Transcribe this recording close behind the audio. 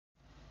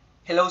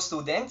Hello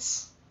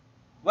students!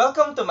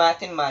 Welcome to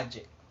Math and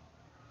Magic.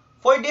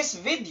 For this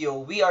video,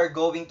 we are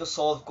going to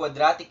solve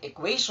quadratic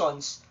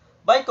equations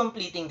by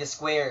completing the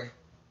square.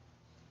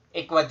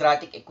 A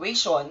quadratic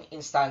equation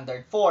in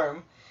standard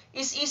form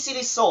is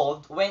easily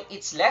solved when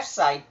its left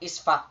side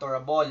is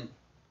factorable.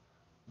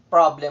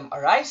 Problem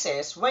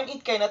arises when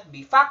it cannot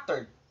be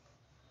factored.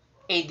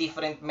 A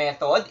different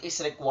method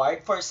is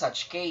required for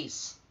such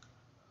case.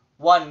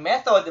 One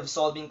method of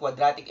solving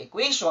quadratic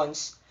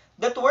equations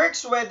that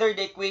works whether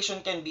the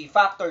equation can be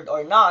factored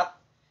or not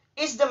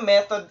is the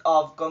method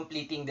of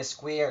completing the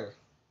square.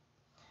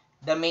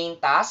 The main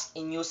task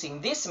in using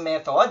this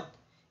method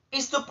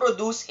is to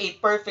produce a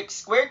perfect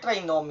square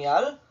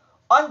trinomial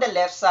on the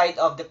left side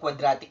of the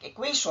quadratic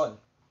equation.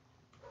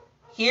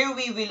 Here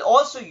we will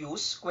also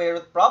use square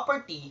root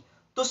property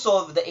to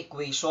solve the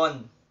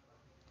equation.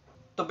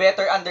 To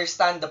better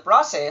understand the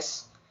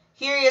process,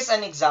 here is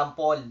an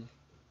example.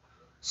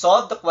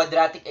 Solve the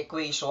quadratic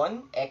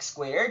equation x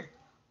squared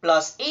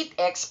plus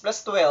 8x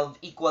plus 12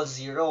 equals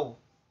 0.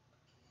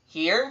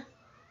 Here,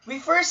 we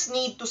first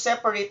need to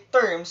separate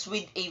terms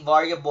with a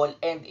variable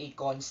and a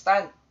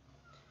constant.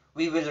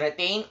 We will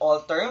retain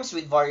all terms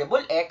with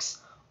variable x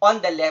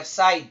on the left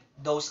side.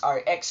 Those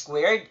are x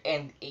squared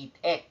and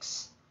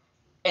 8x.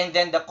 And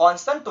then the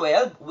constant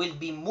 12 will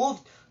be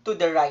moved to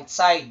the right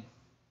side.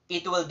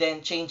 It will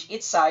then change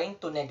its sign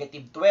to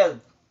negative 12.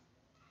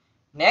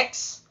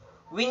 Next,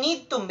 we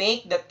need to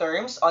make the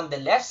terms on the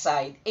left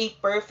side a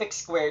perfect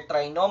square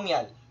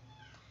trinomial.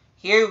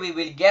 Here we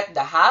will get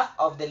the half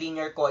of the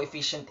linear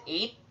coefficient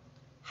 8.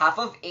 Half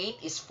of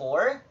 8 is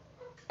 4.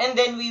 And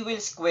then we will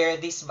square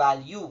this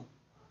value.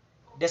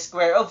 The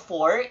square of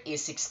 4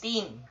 is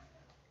 16.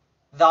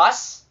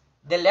 Thus,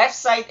 the left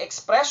side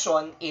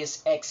expression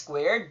is x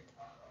squared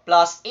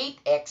plus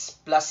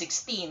 8x plus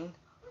 16,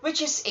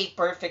 which is a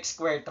perfect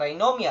square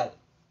trinomial.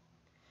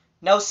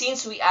 Now,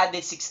 since we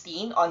added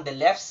 16 on the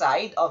left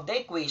side of the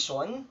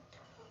equation,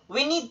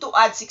 we need to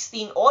add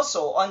 16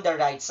 also on the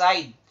right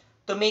side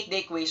to make the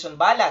equation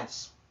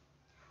balance.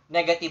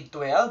 Negative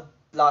 12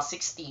 plus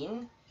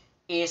 16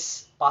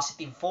 is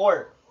positive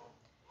 4.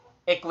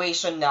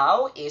 Equation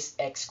now is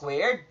x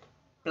squared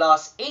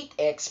plus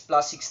 8x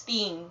plus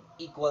 16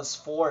 equals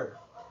 4.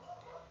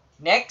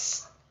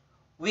 Next,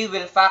 we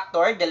will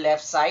factor the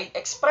left side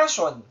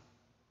expression.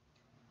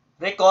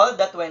 Recall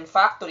that when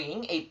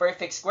factoring a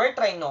perfect square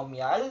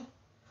trinomial,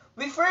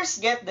 we first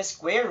get the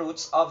square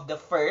roots of the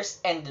first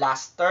and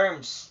last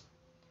terms.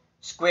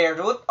 Square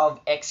root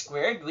of x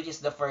squared, which is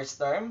the first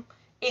term,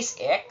 is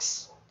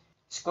x.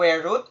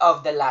 Square root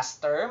of the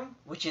last term,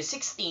 which is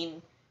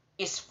 16,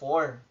 is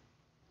 4.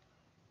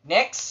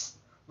 Next,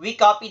 we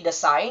copy the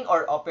sign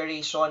or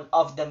operation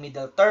of the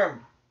middle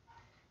term.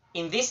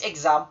 In this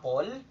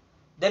example,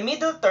 the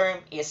middle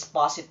term is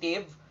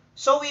positive,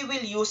 so we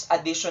will use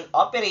addition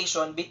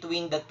operation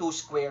between the two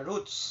square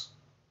roots.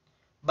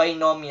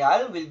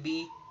 Binomial will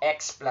be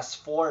x plus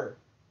 4.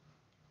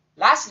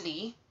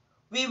 Lastly,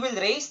 we will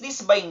raise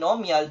this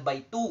binomial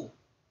by 2.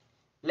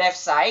 Left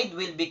side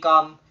will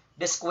become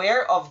the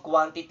square of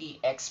quantity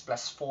x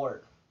plus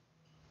 4.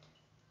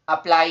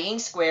 Applying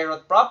square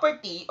root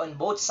property on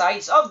both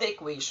sides of the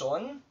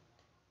equation,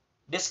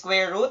 the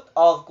square root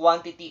of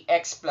quantity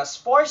x plus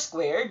 4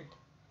 squared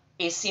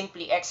is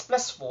simply x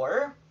plus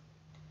 4.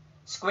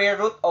 Square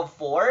root of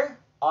 4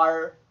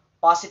 are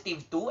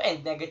positive 2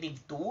 and negative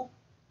 2.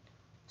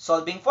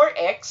 Solving for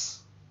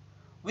x,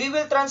 we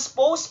will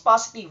transpose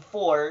positive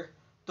 4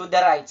 to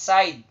the right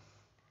side.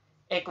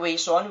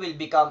 Equation will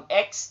become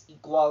x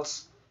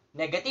equals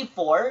negative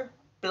 4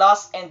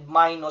 plus and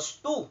minus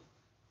 2.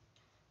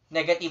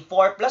 Negative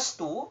 4 plus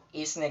 2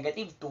 is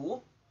negative 2.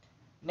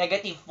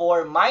 Negative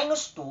 4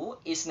 minus 2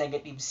 is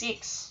negative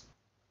 6.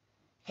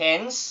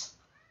 Hence,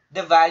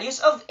 the values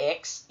of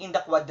x in the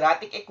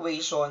quadratic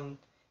equation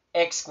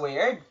x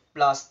squared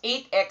plus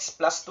 8x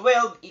plus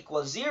 12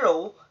 equals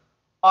 0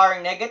 are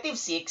negative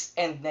 6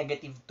 and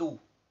negative 2.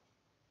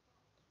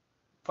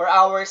 For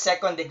our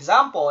second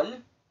example,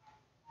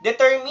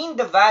 determine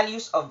the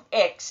values of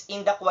x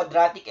in the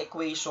quadratic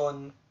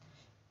equation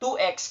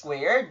 2x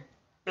squared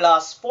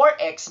plus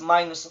 4x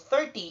minus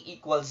 30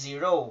 equals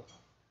 0.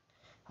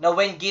 Now,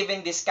 when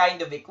given this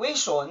kind of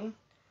equation,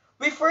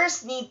 we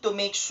first need to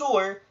make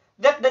sure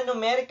that the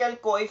numerical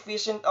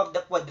coefficient of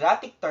the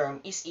quadratic term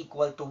is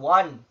equal to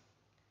 1.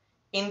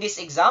 In this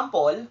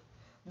example,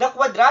 the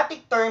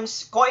quadratic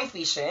term's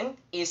coefficient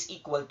is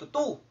equal to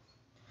 2.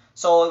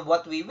 So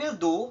what we will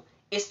do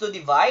is to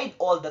divide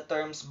all the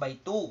terms by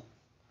 2.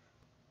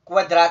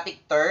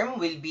 Quadratic term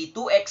will be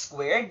 2x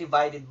squared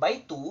divided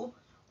by 2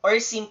 or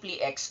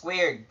simply x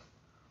squared.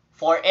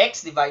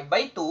 4x divided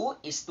by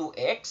 2 is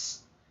 2x.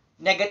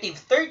 Negative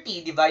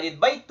 30 divided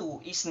by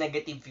 2 is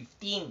negative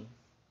 15.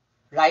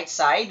 Right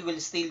side will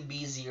still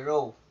be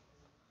 0.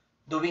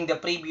 Doing the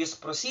previous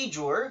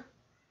procedure,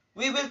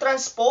 we will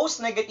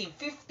transpose negative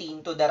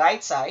 15 to the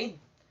right side.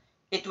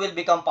 It will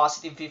become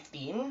positive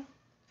 15.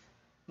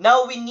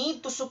 Now we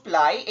need to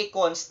supply a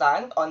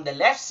constant on the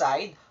left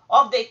side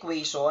of the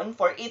equation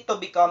for it to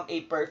become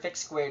a perfect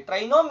square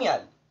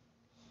trinomial.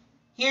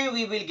 Here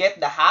we will get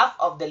the half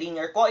of the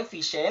linear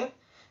coefficient,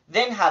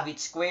 then have it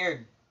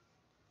squared.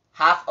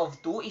 Half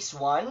of 2 is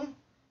 1.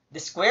 The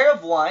square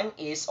of 1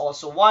 is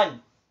also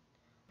 1.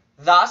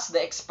 Thus,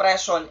 the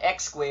expression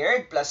x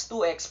squared plus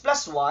 2x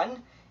plus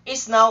 1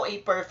 is now a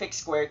perfect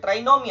square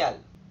trinomial.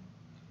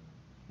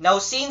 Now,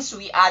 since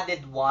we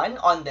added 1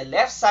 on the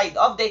left side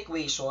of the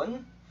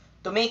equation,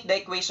 to make the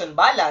equation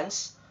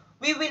balance,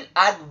 we will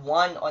add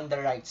 1 on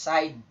the right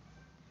side.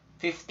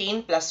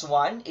 15 plus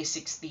 1 is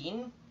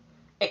 16.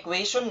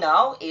 Equation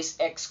now is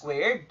x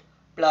squared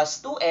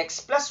plus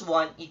 2x plus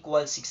 1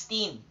 equals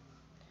 16.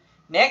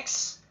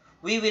 Next,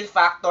 we will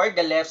factor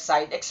the left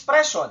side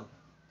expression.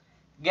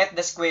 Get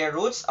the square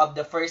roots of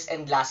the first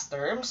and last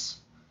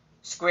terms.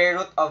 Square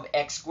root of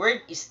x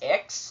squared is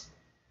x.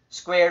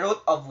 Square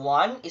root of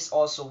 1 is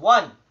also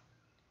 1.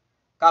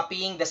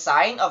 Copying the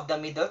sign of the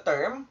middle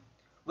term,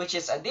 which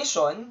is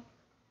addition,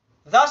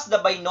 thus the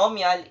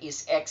binomial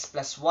is x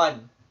plus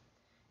 1.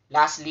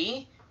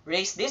 Lastly,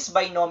 raise this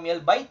binomial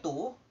by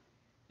 2.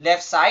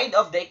 Left side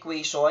of the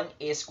equation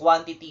is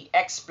quantity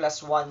x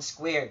plus 1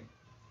 squared.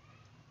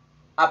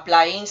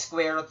 Applying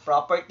square root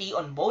property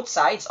on both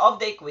sides of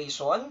the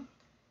equation,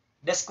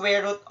 the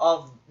square root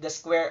of the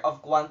square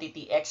of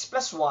quantity x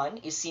plus 1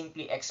 is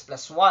simply x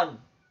plus 1.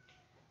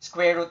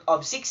 Square root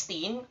of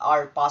 16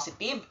 are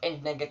positive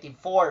and negative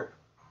 4.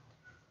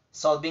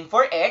 Solving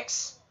for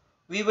x,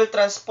 we will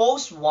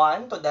transpose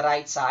 1 to the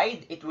right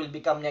side. It will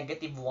become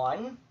negative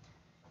 1.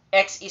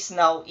 X is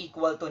now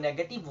equal to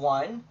negative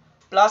 1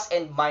 plus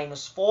and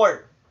minus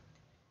 4.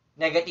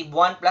 Negative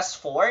 1 plus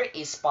 4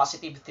 is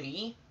positive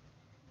 3.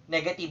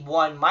 Negative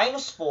 1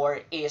 minus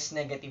 4 is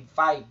negative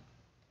 5.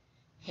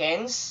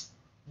 Hence,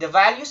 the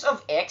values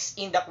of x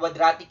in the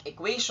quadratic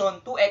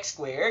equation 2x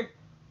squared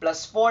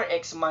plus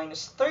 4x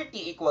minus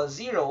 30 equals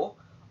 0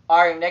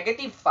 are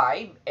negative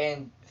 5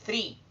 and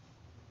 3.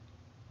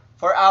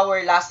 For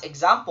our last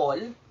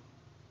example,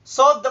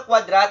 solve the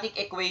quadratic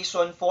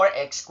equation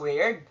 4x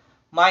squared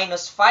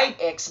minus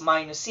 5x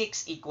minus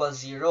 6 equals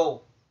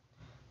 0.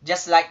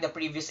 Just like the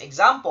previous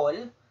example,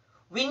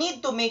 we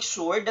need to make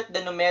sure that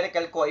the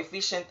numerical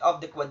coefficient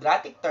of the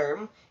quadratic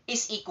term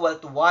is equal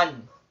to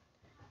 1.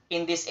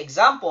 In this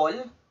example,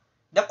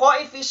 the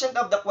coefficient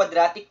of the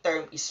quadratic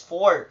term is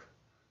 4.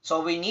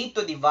 So we need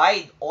to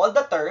divide all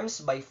the terms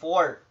by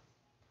 4.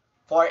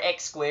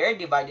 4x squared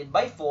divided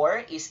by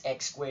 4 is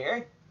x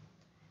squared.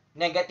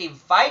 Negative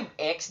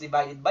 5x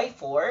divided by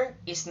 4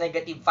 is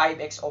negative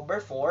 5x over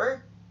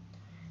 4.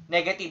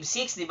 Negative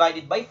 6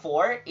 divided by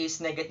 4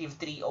 is negative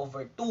 3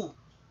 over 2.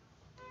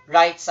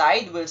 Right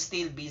side will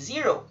still be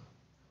 0.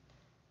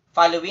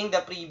 Following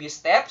the previous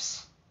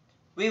steps,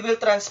 we will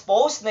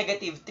transpose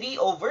negative 3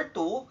 over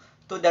 2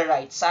 to the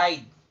right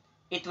side.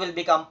 It will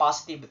become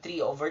positive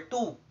 3 over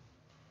 2.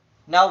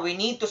 Now we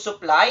need to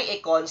supply a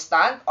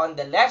constant on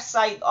the left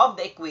side of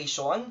the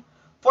equation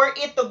for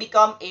it to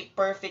become a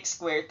perfect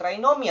square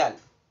trinomial.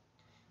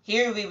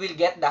 Here we will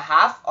get the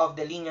half of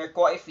the linear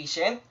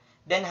coefficient,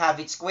 then have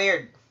it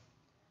squared.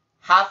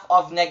 Half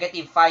of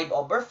negative 5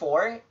 over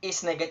 4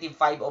 is negative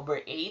 5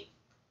 over 8.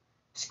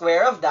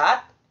 Square of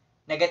that,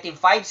 negative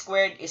 5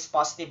 squared is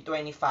positive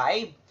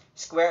 25.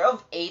 Square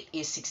of 8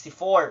 is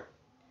 64.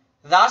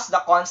 Thus,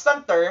 the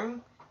constant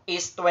term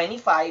is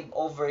 25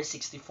 over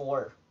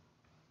 64.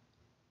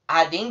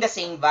 Adding the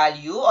same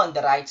value on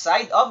the right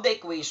side of the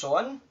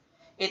equation,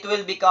 it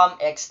will become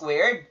x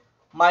squared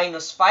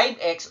minus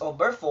 5x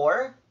over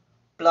 4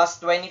 plus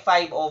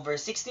 25 over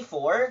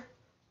 64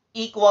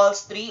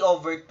 equals 3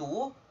 over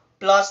 2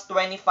 plus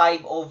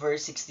 25 over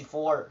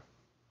 64.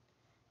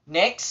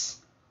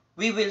 Next,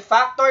 we will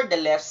factor the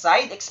left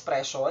side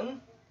expression,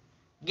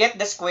 get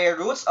the square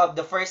roots of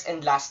the first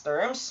and last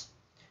terms.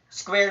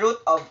 Square root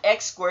of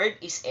x squared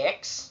is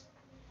x.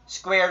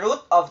 Square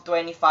root of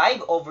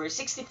 25 over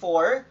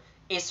 64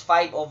 is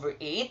 5 over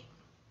 8.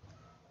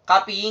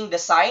 Copying the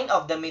sign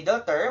of the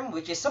middle term,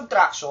 which is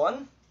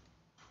subtraction.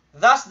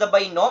 Thus, the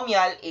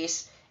binomial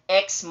is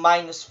x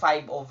minus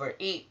 5 over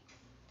 8.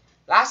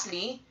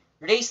 Lastly,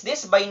 raise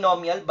this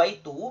binomial by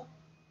 2.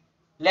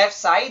 Left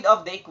side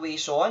of the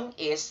equation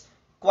is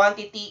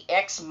quantity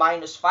x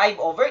minus 5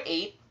 over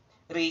 8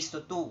 raised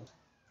to 2.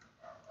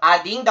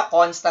 Adding the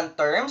constant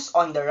terms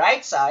on the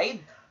right side,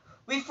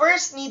 we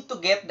first need to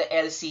get the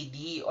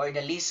LCD or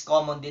the least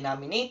common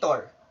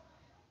denominator.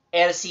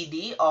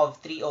 LCD of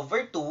 3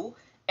 over 2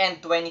 and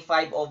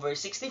 25 over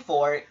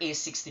 64 is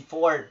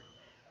 64.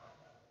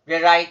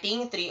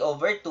 Rewriting 3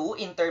 over 2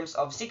 in terms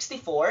of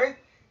 64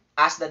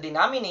 as the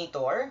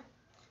denominator,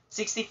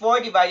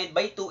 64 divided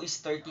by 2 is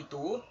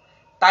 32,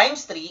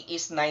 times 3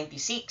 is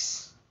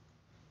 96.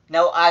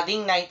 Now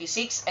adding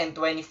 96 and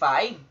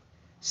 25,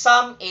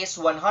 sum is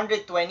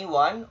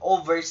 121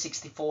 over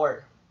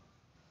 64.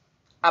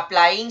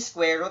 Applying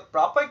square root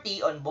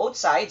property on both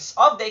sides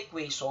of the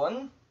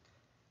equation,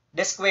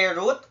 the square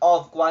root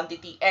of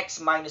quantity x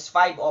minus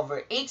 5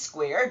 over 8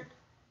 squared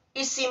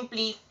is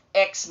simply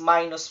x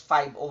minus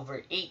 5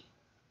 over 8.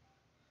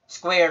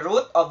 Square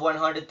root of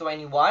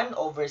 121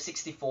 over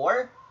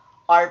 64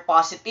 are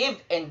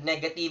positive and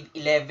negative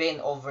 11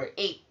 over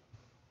 8.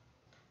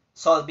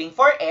 Solving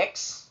for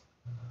x,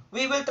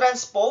 we will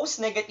transpose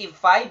negative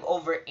 5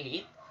 over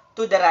 8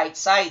 to the right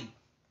side.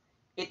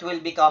 It will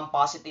become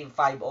positive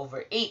 5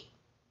 over 8.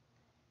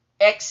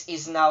 X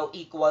is now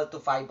equal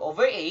to 5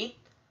 over 8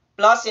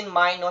 plus and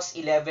minus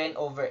 11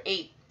 over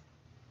 8.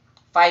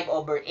 5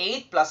 over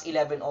 8 plus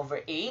 11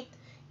 over 8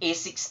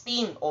 is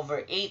 16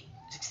 over 8.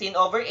 16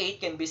 over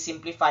 8 can be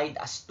simplified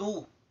as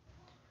 2.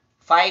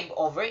 5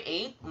 over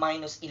 8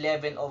 minus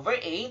 11 over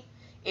 8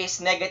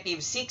 is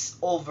negative 6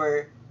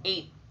 over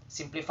 8.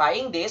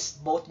 Simplifying this,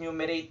 both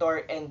numerator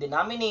and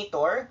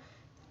denominator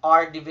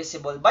are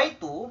divisible by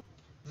 2.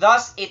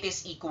 Thus, it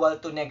is equal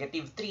to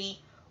negative 3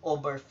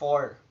 over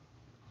 4.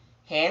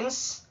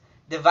 Hence,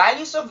 the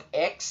values of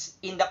x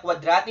in the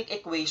quadratic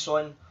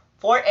equation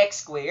 4x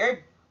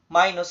squared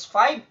minus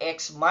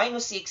 5x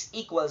minus 6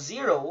 equals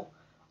 0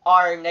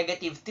 are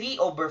negative 3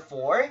 over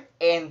 4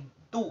 and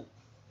 2.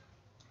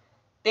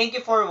 Thank you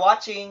for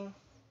watching.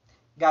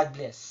 God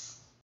bless.